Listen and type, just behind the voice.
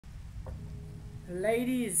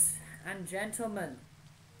Ladies and gentlemen,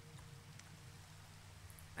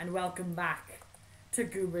 and welcome back to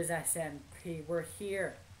Goobers SMP. We're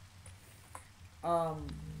here.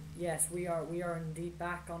 Yes, we are indeed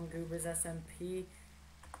back on Goobers SMP.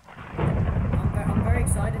 I'm very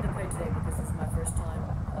excited to play today because this is my first time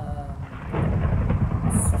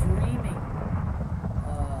streaming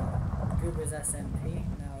Goobers SMP.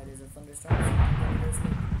 Now it is a thunderstorm, so I'm going to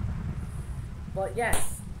sleep. But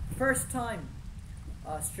yes, first time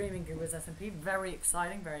streaming Goobers SMP. Very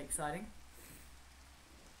exciting, very exciting.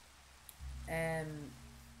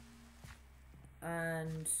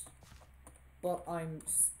 But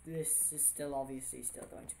this is still obviously still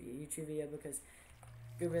going to be a YouTube video because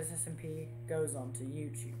Goobers SMP goes on to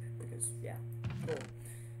YouTube because yeah, cool.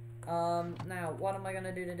 Now what am I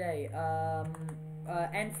gonna do today?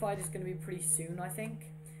 End fight is gonna be pretty soon, I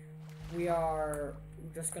think. We are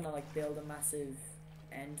just gonna like build a massive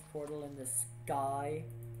end portal in the sky,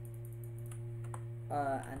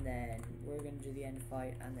 and then we're gonna do the end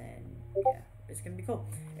fight, and then yeah, it's gonna be cool.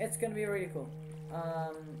 It's gonna be really cool.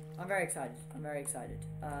 I'm very excited. I'm very excited.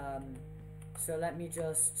 So let me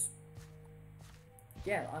just,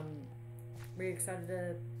 yeah, I'm really excited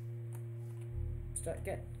to start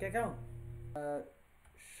get going.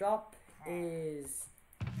 Shop is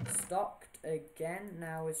stocked again.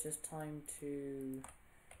 Now it's just time to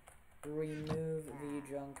remove the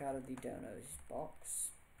junk out of the donos box.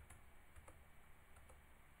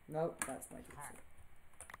 Nope, that's my pizza.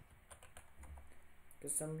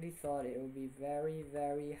 Because somebody thought it would be very,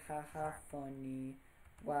 very haha funny.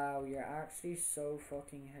 Wow, you're actually so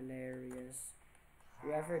fucking hilarious.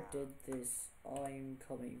 Whoever did this, I'm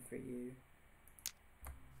coming for you.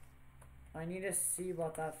 I need to see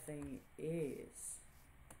what that thing is.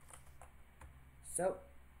 So,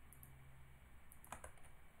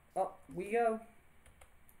 up we go.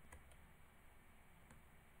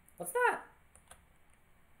 What's that?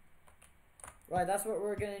 Right, that's what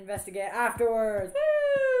we're gonna investigate afterwards.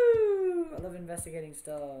 Woo! I love investigating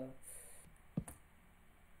stuff.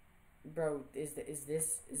 Bro, is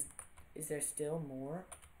there still more?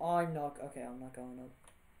 Oh, I'm not going up.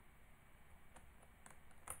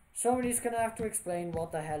 Somebody's gonna have to explain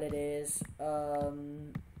what the hell it is.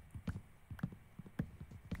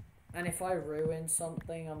 And if I ruined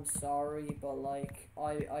something, I'm sorry, but like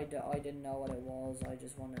I didn't know what it was. I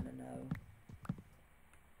just wanted to know.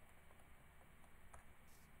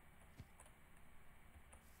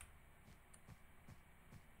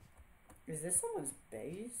 Is this someone's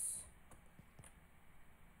base?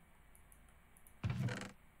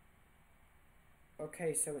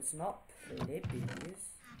 Okay, so it's not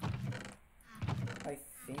Plibby's, I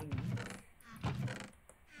think.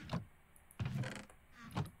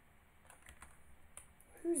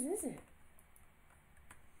 Whose is it?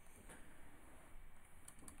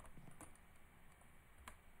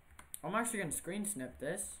 I'm actually gonna screen snip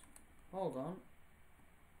this. Hold on.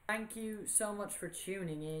 Thank you so much for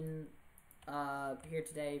tuning in here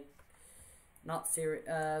today. Not serious.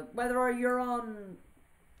 Whether you're on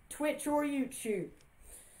Twitch or YouTube,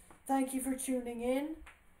 thank you for tuning in.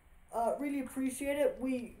 Really appreciate it.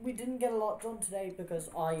 We didn't get a lot done today because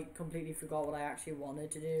I completely forgot what I actually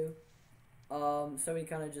wanted to do. So we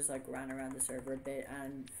kind of just like ran around the server a bit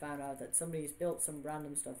and found out that somebody's built some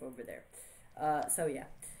random stuff over there. So yeah.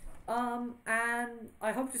 And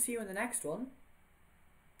I hope to see you in the next one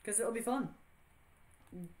because it'll be fun.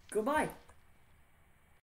 Goodbye.